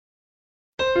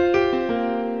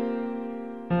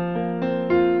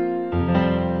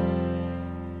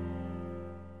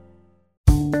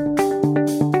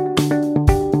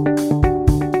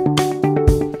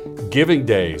Giving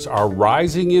days are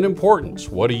rising in importance.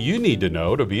 What do you need to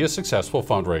know to be a successful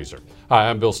fundraiser? Hi,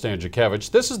 I'm Bill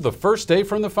Stanczykiewicz. This is the first day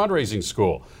from the fundraising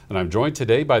school, and I'm joined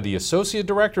today by the Associate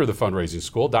Director of the Fundraising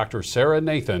School, Dr. Sarah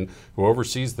Nathan, who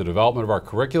oversees the development of our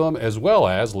curriculum as well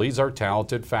as leads our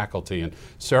talented faculty. And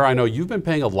Sarah, I know you've been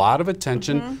paying a lot of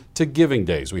attention to giving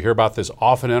days. We hear about this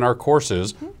often in our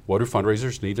courses. What do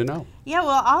fundraisers need to know? Yeah,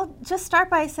 well, I'll just start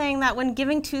by saying that when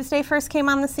Giving Tuesday first came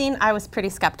on the scene, I was pretty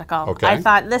skeptical. Okay. I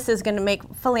thought this is going to make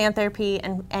philanthropy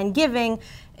and giving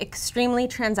extremely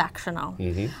transactional.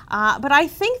 But I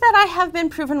think that I have been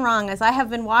proven wrong as I have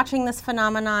been watching this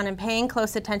phenomenon and paying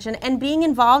close attention and being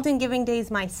involved in giving days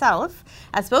myself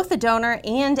as both a donor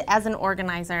and as an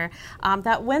organizer,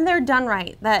 that when they're done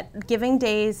right, that giving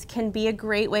days can be a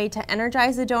great way to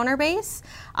energize the donor base,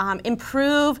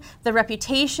 improve the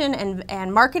reputation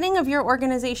and marketing of your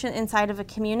organization inside of a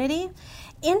community.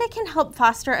 And it can help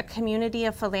foster a community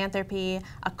of philanthropy,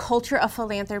 a culture of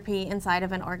philanthropy inside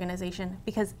of an organization,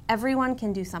 because everyone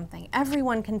can do something.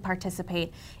 Everyone can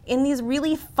participate in these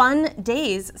really fun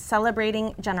days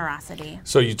celebrating generosity.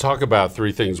 So you talk about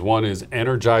three things. One is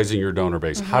energizing your donor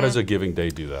base. How does a giving day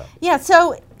do that? Yeah,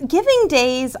 so giving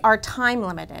days are time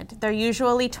limited. They're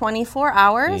usually 24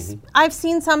 hours. I've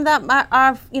seen some that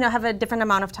have a different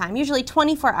amount of time, usually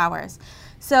 24 hours.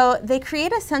 So they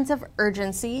create a sense of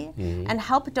urgency and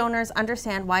help donors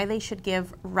understand why they should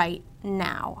give right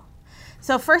now.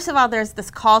 So first of all, there's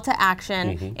this call to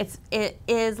action. It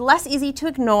is less easy to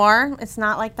ignore. It's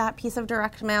not like that piece of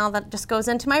direct mail that just goes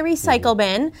into my recycle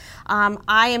bin.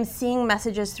 I am seeing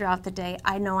messages throughout the day.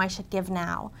 I know I should give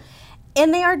now.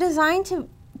 And they are designed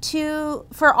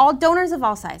for all donors of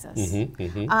all sizes.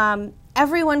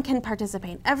 Everyone can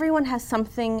participate. Everyone has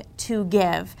something to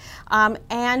give.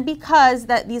 And because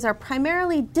these are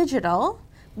primarily digital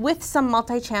with some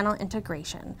multi-channel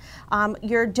integration,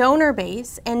 your donor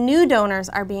base and new donors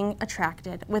are being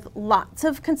attracted with lots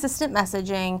of consistent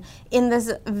messaging in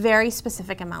this very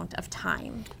specific amount of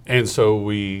time. And so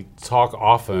we talk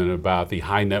often about the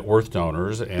high net worth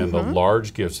donors and the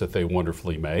large gifts that they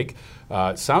wonderfully make.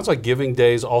 It sounds like giving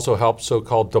days also help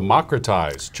so-called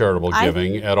democratize charitable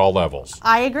giving at all levels.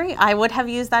 I agree. I would have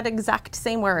used that exact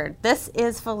same word. This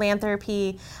is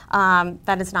philanthropy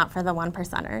that is not for the one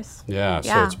percenters. Yeah,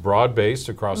 so it's broad-based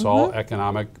across all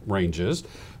economic ranges.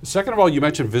 Second of all, you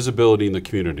mentioned visibility in the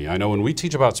community. I know when we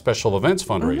teach about special events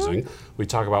fundraising, we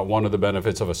talk about one of the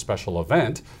benefits of a special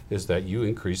event is that you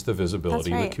increase the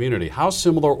visibility in the community. How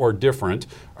similar or different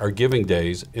are giving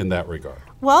days in that regard?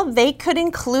 Well, they could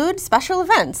include special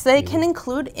events. They can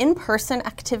include in-person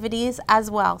activities as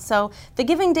well. So the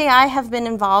Giving Day I have been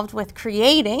involved with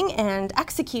creating and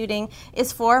executing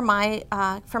is for my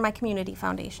community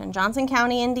foundation. Johnson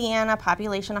County, Indiana,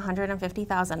 population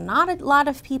 150,000, not a lot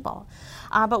of people.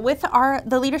 But with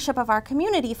the leadership of our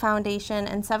community foundation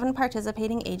and 7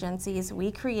 participating agencies,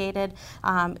 we created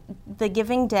the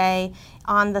Giving Day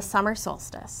on the summer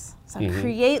solstice. So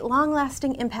create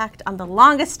long-lasting impact on the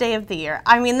longest day of the year.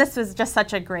 I mean, this was just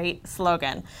such a great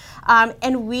slogan.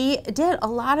 And we did a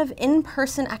lot of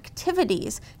in-person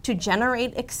activities to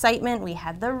generate excitement. We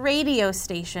had the radio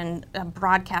station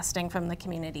broadcasting from the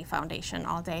Community Foundation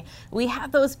all day. We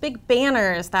had those big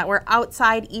banners that were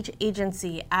outside each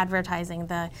agency advertising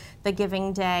the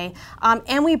Giving Day.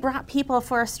 And we brought people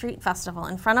for a street festival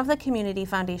in front of the Community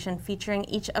Foundation featuring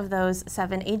each of those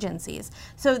 7 agencies.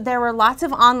 So there were lots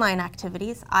of online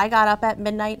activities. I got up at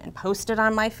midnight and posted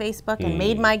on my Facebook and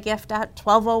made my gift at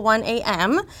 12:01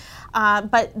 a.m.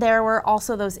 But there were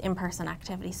also those in-person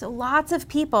activities. So lots of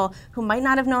people who might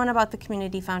not have known about the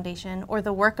Community Foundation or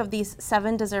the work of these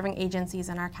 7 deserving agencies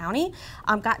in our county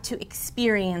got to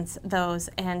experience those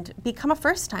and become a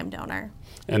first-time donor.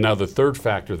 And now the third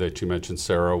factor that you mentioned,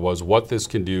 Sarah, was what this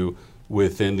can do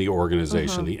within the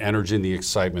organization, the energy and the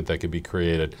excitement that can be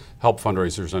created, help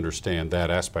fundraisers understand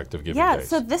that aspect of giving days.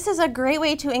 So this is a great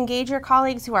way to engage your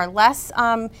colleagues who are less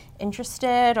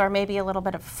interested or maybe a little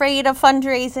bit afraid of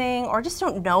fundraising or just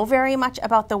don't know very much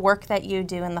about the work that you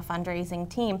do in the fundraising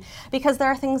team, because there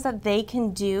are things that they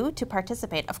can do to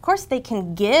participate. Of course, they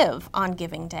can give on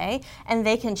Giving Day and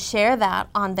they can share that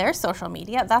on their social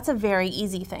media. That's a very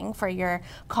easy thing for your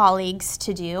colleagues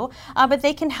to do, but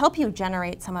they can help you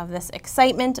generate some of this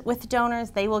excitement with donors.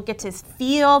 They will get to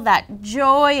feel that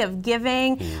joy of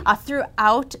giving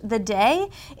throughout the day.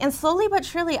 And slowly but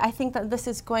surely, I think that this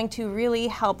is going to really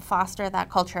help foster that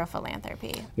culture of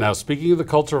philanthropy. Now, speaking of the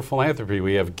culture of philanthropy,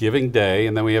 we have Giving Day,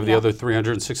 and then we have the other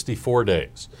 364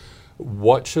 days.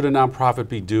 What should a nonprofit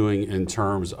be doing in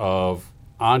terms of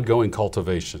ongoing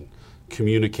cultivation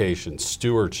communication,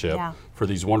 stewardship Yeah. for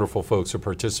these wonderful folks who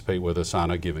participate with us on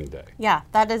a Giving Day? Yeah,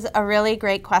 that is a really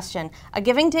great question. A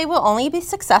Giving Day will only be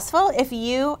successful if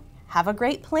you have a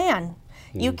great plan.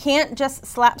 You can't just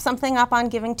slap something up on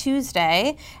Giving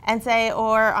Tuesday and say,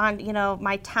 or on,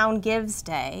 my Town Gives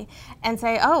Day, and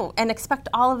say, oh, and expect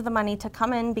all of the money to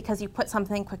come in because you put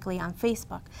something quickly on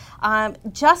Facebook.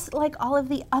 Just like all of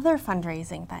the other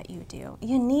fundraising that you do,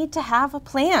 you need to have a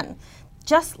plan.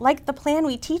 Just like the plan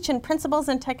we teach in Principles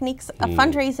and Techniques of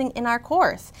Fundraising in our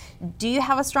course. Do you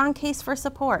have a strong case for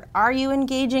support? Are you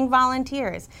engaging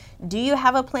volunteers? Do you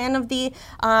have a plan of the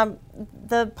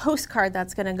postcard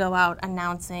that's going to go out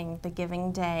announcing the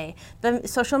Giving Day? The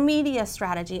social media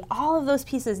strategy, all of those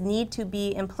pieces need to be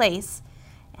in place.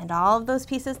 And all of those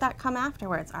pieces that come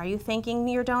afterwards. Are you thanking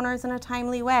your donors in a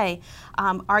timely way?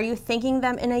 Are you thanking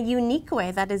them in a unique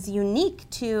way that is unique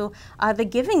to the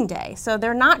Giving Day? So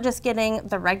they're not just getting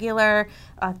the regular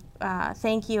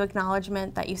thank you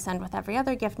acknowledgement that you send with every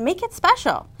other gift. Make it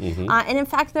special. And in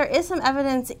fact, there is some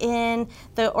evidence in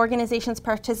the organizations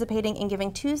participating in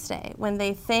Giving Tuesday when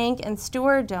they thank and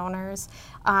steward donors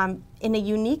in a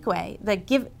unique way.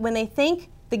 When they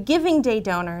thank the Giving Day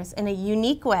donors in a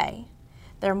unique way,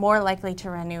 they're more likely to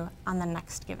renew on the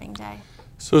next Giving Day.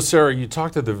 So Sarah, you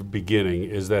talked at the beginning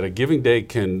is that a Giving Day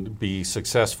can be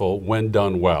successful when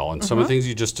done well. And some of the things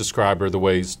you just described are the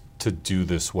ways to do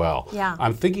this well. Yeah.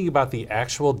 I'm thinking about the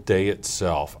actual day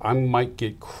itself. I might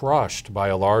get crushed by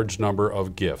a large number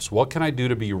of gifts. What can I do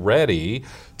to be ready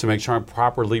to make sure I'm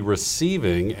properly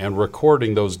receiving and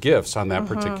recording those gifts on that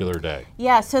particular day?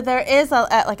 Yeah, so there is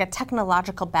a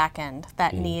technological back end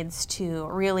that needs to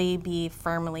really be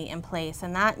firmly in place.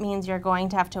 And that means you're going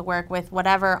to have to work with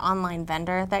whatever online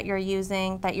vendor that you're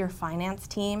using, that your finance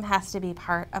team has to be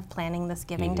part of planning this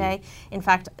Giving Day. In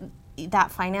fact,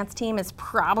 that finance team is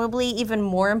probably even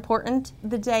more important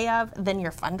the day of than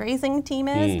your fundraising team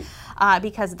is,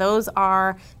 because those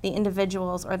are the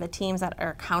individuals or the teams that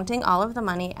are counting all of the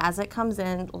money as it comes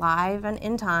in live and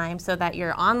in time, so that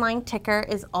your online ticker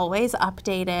is always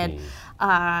updated,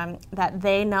 that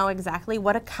they know exactly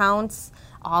what accounts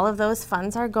all of those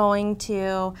funds are going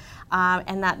to,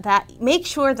 and that make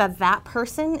sure that that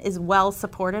person is well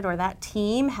supported, or that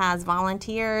team has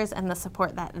volunteers and the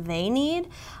support that they need,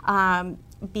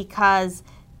 because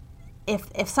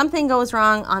if something goes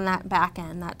wrong on that back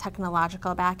end, that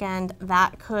technological back end,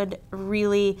 that could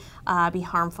really be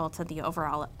harmful to the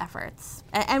overall efforts.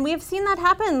 And we've seen that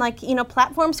happen,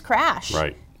 platforms crash.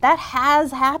 Right. That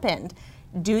has happened.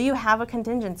 Do you have a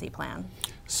contingency plan?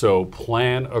 So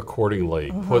plan accordingly.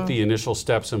 Put the initial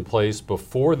steps in place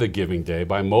before the Giving Day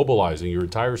by mobilizing your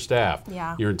entire staff,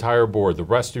 your entire board, the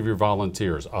rest of your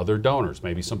volunteers, other donors,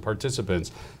 maybe some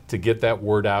participants, to get that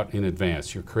word out in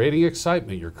advance. You're creating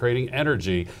excitement, you're creating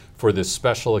energy for this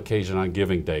special occasion on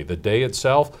Giving Day. The day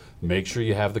itself, make sure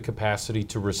you have the capacity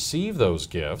to receive those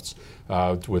gifts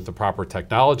with the proper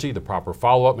technology, the proper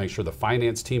follow-up. Make sure the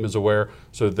finance team is aware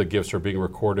so that the gifts are being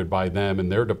recorded by them and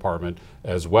their department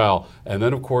as well. And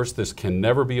then, of course, this can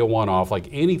never be a one-off like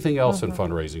anything else in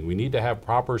fundraising. We need to have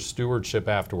proper stewardship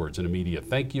afterwards, an immediate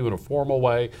thank you in a formal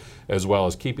way, as well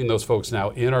as keeping those folks now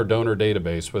in our donor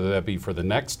database, whether that be for the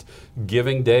next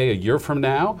Giving Day a year from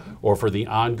now or for the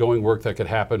ongoing work that could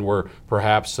happen where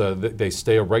perhaps they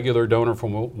stay a regular donor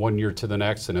from one year to the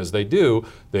next. And as they do,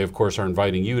 they, of course, are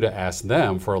inviting you to ask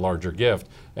them for a larger gift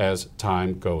as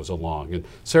time goes along. And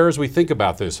Sarah, as we think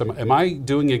about this, am I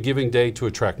doing a Giving Day to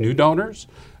attract new donors?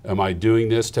 Am I doing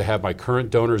this to have my current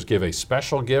donors give a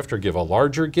special gift or give a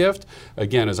larger gift?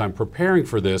 Again, as I'm preparing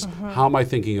for this, how am I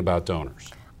thinking about donors?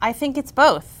 I think it's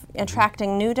both.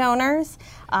 Attracting new donors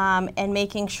and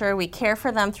making sure we care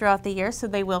for them throughout the year so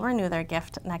they will renew their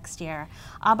gift next year.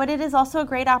 But it is also a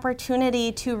great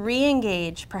opportunity to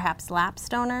re-engage perhaps lapsed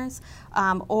donors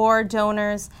or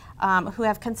donors who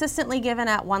have consistently given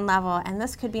at one level, and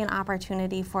this could be an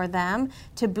opportunity for them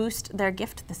to boost their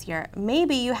gift this year.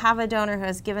 Maybe you have a donor who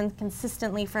has given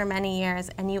consistently for many years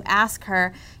and you ask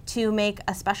her to make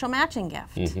a special matching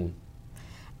gift.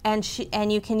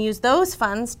 And you can use those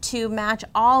funds to match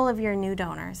all of your new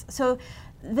donors. So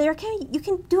you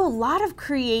can do a lot of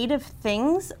creative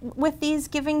things with these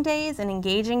Giving Days and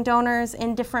engaging donors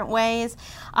in different ways.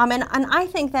 And I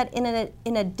think that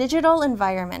in a digital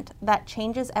environment that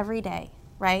changes every day,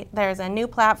 right? There's a new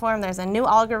platform, there's a new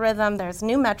algorithm, there's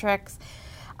new metrics.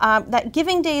 That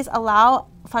Giving Days allow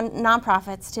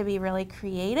nonprofits to be really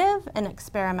creative and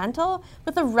experimental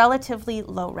with a relatively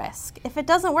low risk. If it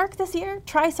doesn't work this year,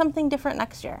 try something different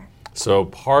next year. So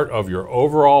part of your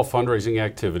overall fundraising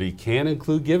activity can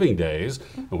include giving days,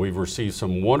 and we've received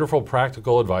some wonderful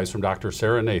practical advice from Dr.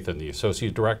 Sarah Nathan, the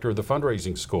Associate Director of the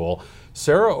Fundraising School.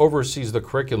 Sarah oversees the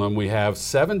curriculum. We have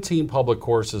 17 public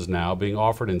courses now being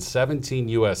offered in 17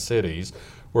 U.S. cities.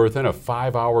 We're within a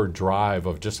 5-hour drive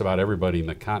of just about everybody in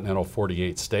the continental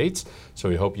 48 states, so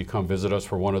we hope you come visit us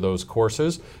for one of those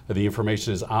courses. The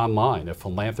information is online at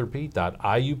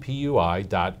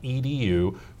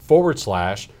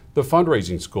philanthropy.iupui.edu/the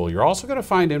Fundraising School. You're also going to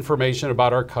find information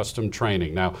about our custom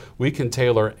training. Now, we can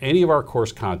tailor any of our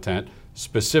course content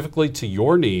specifically to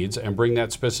your needs and bring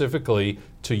that specifically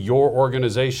to your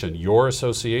organization, your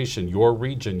association, your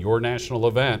region, your national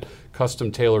event, custom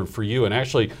tailored for you. And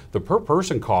actually, the per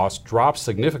person cost drops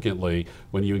significantly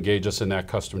when you engage us in that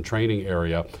custom training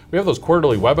area. We have those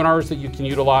quarterly webinars that you can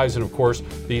utilize, and of course,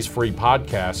 these free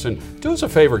podcasts. And do us a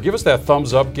favor, give us that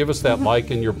thumbs up, give us that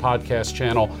like in your podcast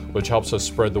channel, which helps us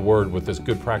spread the word with this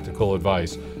good practical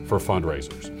advice for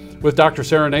fundraisers. With Dr.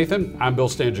 Sarah Nathan, I'm Bill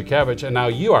Stanczykiewicz, and now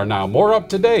you are more up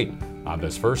to date on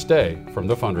this first day from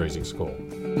the Fundraising School.